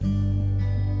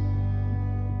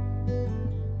Hi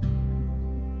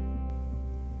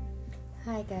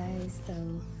guys, so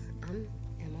I'm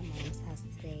at my mom's house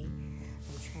today.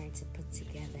 I'm trying to put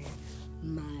together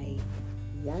my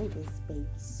youngest baby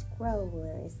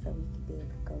stroller so we can be able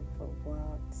to go for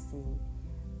walks and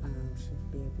she can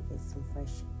be able to get some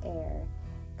fresh air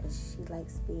because she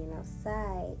likes being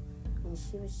outside, and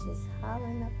she was just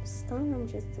hollering up a storm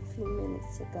just a few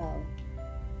minutes ago,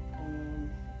 and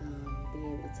be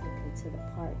able to take her to the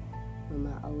park with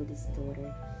my oldest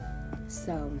daughter.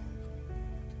 So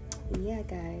yeah,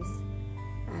 guys,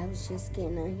 I was just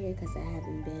getting on here because I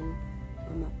haven't been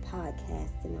on my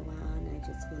podcast in a while, and I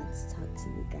just wanted to talk to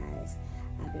you guys.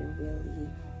 I've been really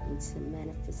into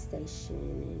manifestation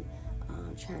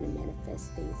and trying to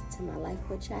manifest things into my life,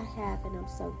 which I have, and I'm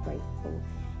so grateful.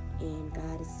 And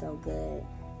God is so good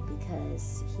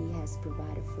because He has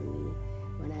provided for me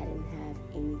when I didn't have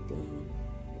anything,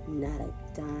 not a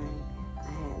dime. I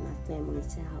had my family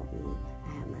to help me. I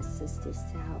had my sisters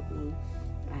to help me.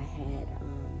 I had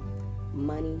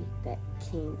money that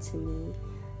came to me.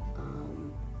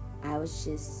 I was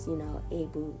just,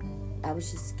 I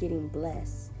was just getting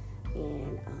blessed.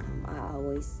 And I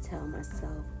always tell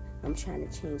myself I'm trying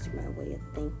to change my way of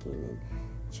thinking and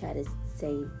try to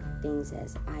say things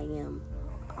as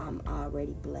I'm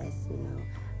already blessed,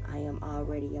 I am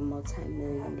already a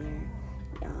multimillionaire.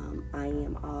 I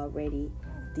am already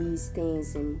these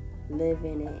things, and live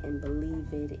in it and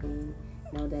believe it and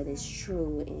know that it's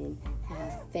true and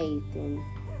have faith and,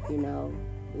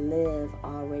 live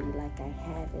already like I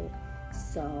have it.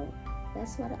 So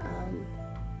that's what I'm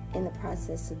in the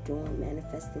process of doing,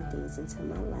 manifesting things into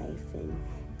my life and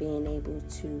being able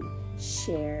to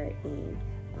share and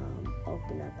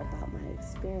open up about my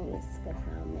experience with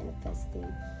how I'm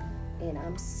manifesting. And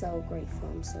I'm so grateful.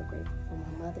 I'm so grateful for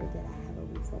my mother that I have a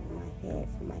roof over my head,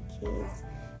 for my kids.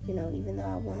 Even though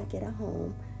I want to get a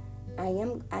home, I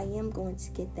am going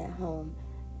to get that home,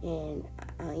 and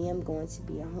I am going to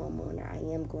be a homeowner. I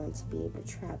am going to be able to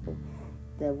travel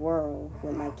the world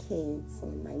with my kids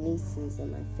and my nieces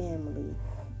and my family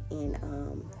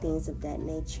and things of that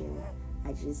nature.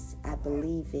 I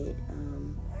believe it.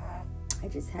 I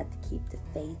just have to keep the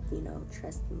faith,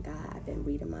 trusting God. I've been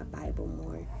reading my Bible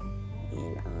more,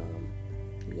 and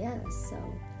so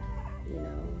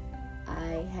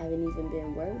I haven't even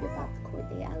been worried about the court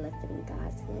date. I left it in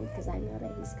God's hand because I know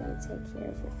that He's going to take care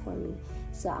of it for me.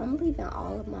 So I'm leaving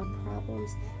all of my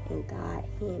problems in God's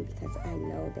hand because I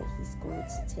know that He's going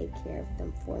to take care of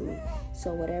them for me.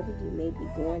 So whatever you may be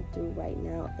going through right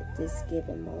now at this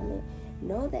given moment,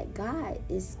 know that God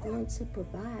is going to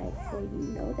provide for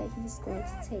you. Know that He's going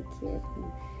to take care of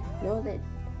you.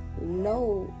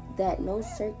 Know that no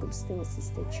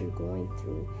circumstances that you're going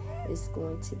through is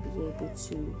going to be able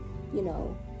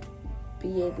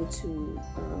to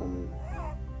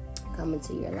come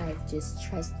into your life. Just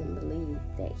trust and believe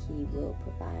that He will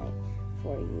provide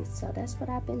for you. So that's what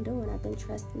I've been doing. I've been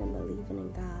trusting and believing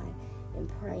in God and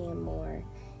praying more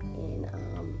and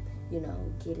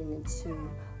getting into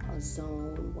a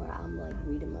zone where I'm like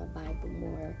reading my Bible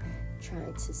more,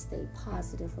 trying to stay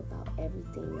positive about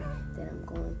everything that I'm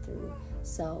going through.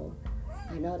 So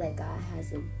I know that God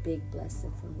has a big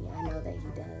blessing for me. I know that He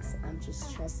does. I'm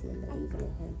just trusting and believing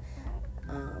in Him.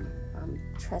 I'm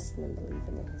trusting and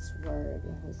believing in His word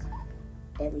and His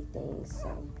everything. So,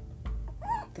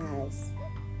 guys,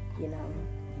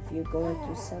 if you're going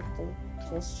through something,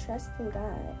 just trust in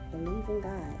God. Believe in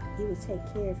God. He will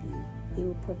take care of you. He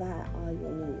will provide all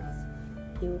your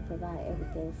needs. He will provide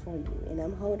everything for you. And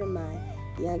I'm holding my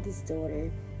youngest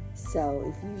daughter. So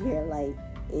if you hear like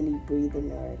any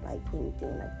breathing or like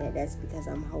anything like that, that's because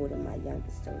I'm holding my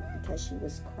youngest daughter because she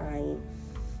was crying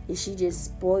and she just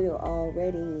spoiled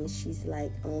already, and she's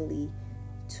like only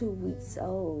 2 weeks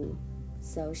old,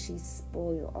 so she's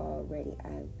spoiled already.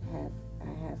 I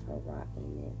have her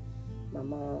rocking, and my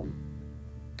mom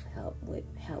help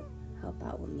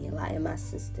out with me a lot, and my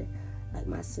sister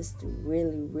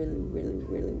really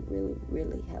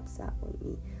helps out with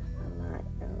me a lot.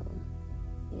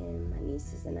 And my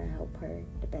nieces and I help her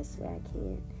the best way I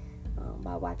can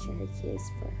by watching her kids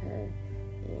for her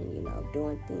and,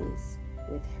 doing things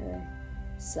with her.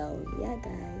 So, yeah,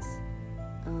 guys,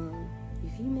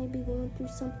 if you may be going through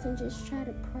something, just try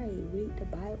to pray. Read the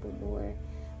Bible more.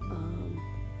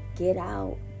 Get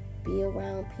out. Be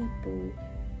around people.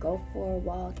 Go for a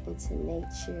walk into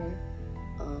nature.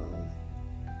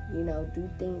 Do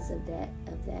things of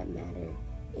that matter.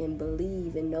 And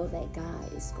believe and know that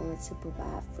God is going to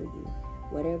provide for you.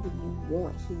 Whatever you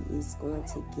want, He is going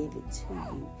to give it to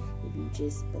you. If you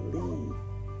just believe.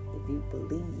 If you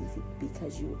believe,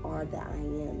 because you are the I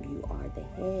am. You are the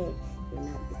head. And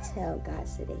I tell God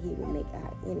said that He will make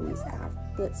our enemies our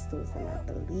footstools, and I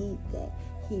believe that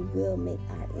He will make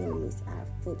our enemies our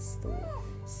footstool.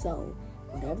 So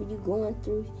whatever you're going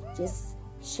through, just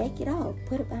shake it off.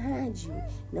 Put it behind you.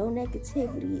 No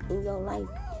negativity in your life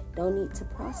don't need to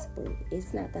prosper.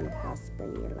 It's not going to prosper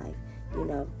in your life,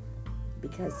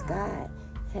 because God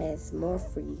has more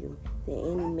for you than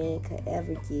any man could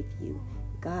ever give you.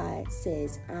 God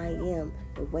says, I am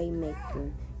the way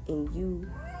maker, and you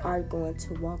are going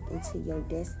to walk into your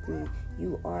destiny.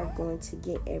 You are going to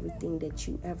get everything that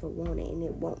you ever wanted, and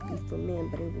it won't be for men,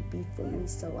 but it will be for me.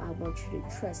 So I want you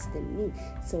to trust in me,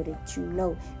 so that you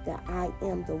know that I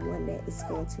am the one that is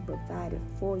going to provide it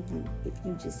for you. If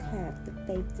you just have the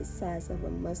faith the size of a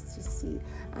mustard seed,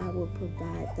 I will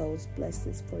provide those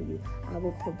blessings for you. I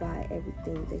will provide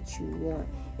everything that you want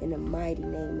in the mighty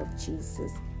name of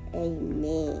Jesus.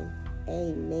 Amen.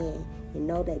 Amen. And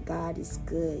know that God is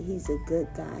good. He's a good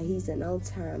God. He's an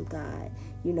on-time God.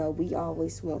 We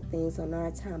always want things on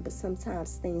our time, but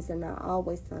sometimes things are not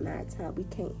always on our time. We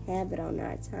can't have it on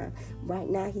our time. Right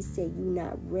now, He said, you're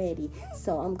not ready.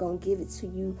 So I'm going to give it to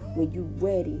you when you're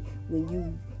ready,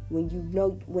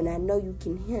 when I know you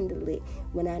can handle it,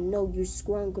 when I know you're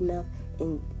strong enough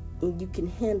and you can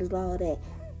handle all that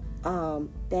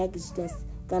baggage that's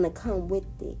going to come with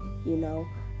it,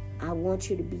 I want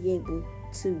you to be able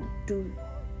to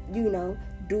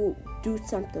do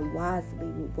something wisely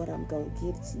with what I'm going to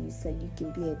give to you, so you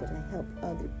can be able to help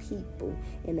other people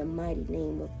in the mighty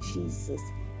name of Jesus.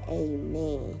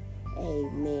 Amen.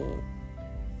 Amen.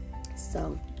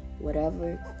 So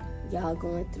whatever y'all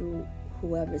going through,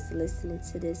 whoever's listening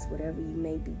to this, whatever you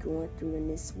may be going through in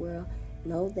this world,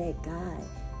 know that God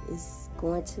is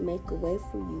going to make a way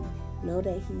for you. Know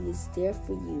that He is there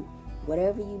for you.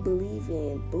 Whatever you believe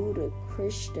in, Buddha,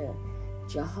 Krishna,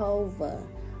 Jehovah,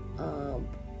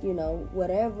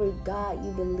 whatever God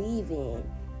you believe in,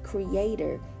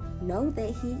 Creator, know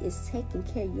that He is taking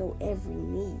care of your every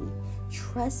need.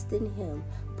 Trust in Him.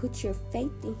 Put your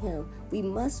faith in Him. We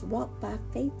must walk by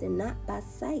faith and not by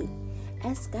sight.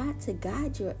 Ask God to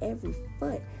guide your every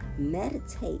foot.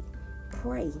 Meditate.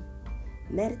 Pray.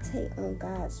 Meditate on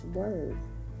God's word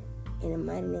in the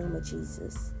mighty name of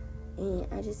Jesus. And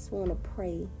I just want to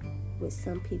pray with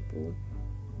some people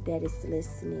that is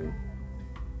listening.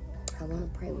 I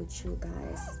want to pray with you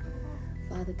guys.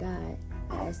 Father God,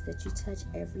 I ask that you touch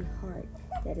every heart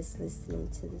that is listening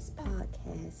to this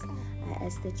podcast. I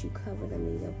ask that you cover them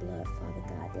in your blood, Father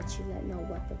God, that you let no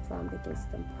weapon formed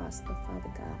against them prosper,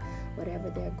 Father God. Whatever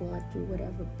they're going through,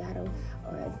 whatever battle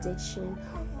or addiction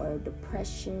or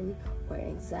depression or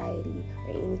anxiety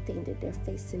or anything that they're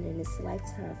facing in this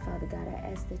lifetime, Father God,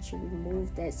 I ask that you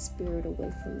remove that spirit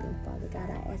away from them, Father God.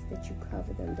 I ask that you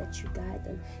cover them, that you guide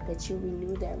them, that you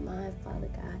renew their mind, Father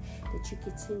God, that you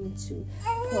continue to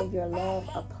pour your love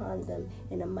upon them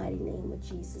in the mighty name of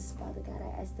Jesus, Father God.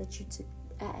 I ask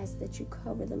that you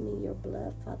cover them in your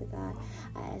blood, Father God.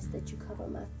 I ask that you cover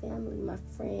my family, my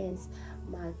friends,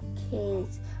 my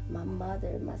kids, my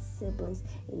mother, my siblings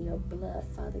in your blood,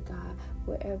 Father God,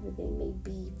 wherever they may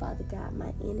be, Father God.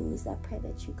 My enemies, I pray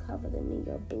that you cover them in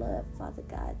your blood, Father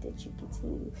God, that you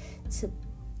continue to,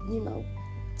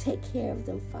 take care of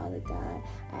them, Father God.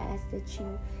 I ask that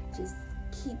you just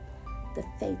keep the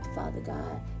faith, Father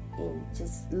God, and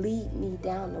just lead me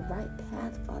down the right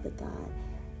path, Father God.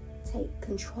 Take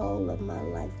control of my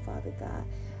life, Father God.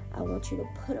 I want you to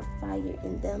put a fire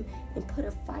in them and put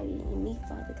a fire in me,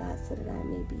 Father God, so that I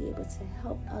may be able to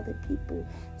help other people,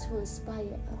 to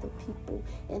inspire other people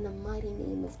in the mighty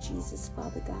name of Jesus,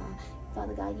 Father God.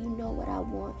 Father God, you know what I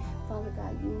want. Father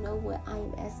God, you know what I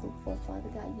am asking for. Father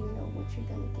God, you know what you're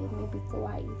going to give me before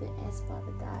I even ask,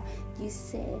 Father God. You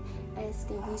said,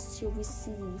 asking we shall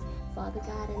receive, Father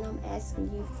God, and I'm asking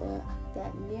you for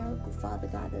that miracle, Father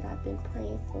God, that I've been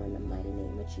praying for in the mighty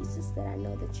name of Jesus, that I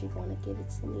know that you're going to give it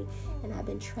to me. And I've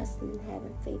been trusting and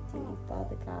having faith in you,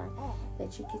 Father God,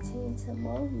 that you continue to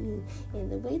mold me in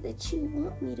the way that you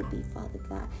want me to be, Father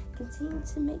God. Continue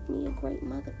to make me a great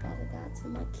mother, Father God, to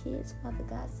my kids, Father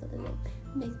God, so that they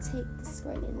may take the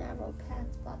straight and narrow path,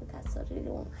 Father God, so that they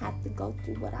don't have to go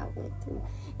through what I went through.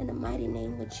 In the mighty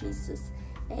name of Jesus,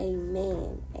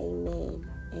 amen, amen,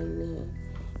 amen.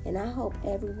 And I hope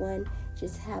everyone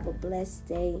just have a blessed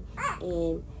day,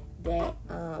 and that,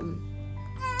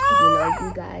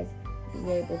 you guys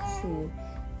be able to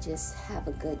just have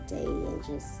a good day and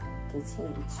just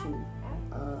continue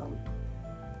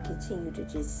to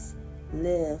just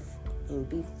live and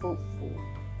be fruitful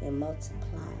and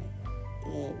multiply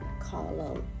and call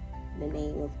on the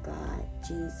name of God,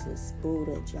 Jesus,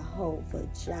 Buddha, Jehovah,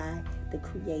 Jai, the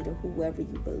Creator, whoever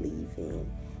you believe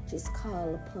in. Just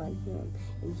call upon him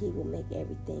and he will make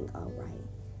everything all right.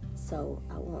 So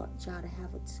I want y'all to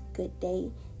have a good day.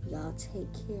 Y'all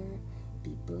take care.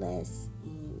 Be blessed.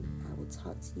 And I will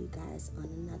talk to you guys on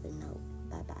another note.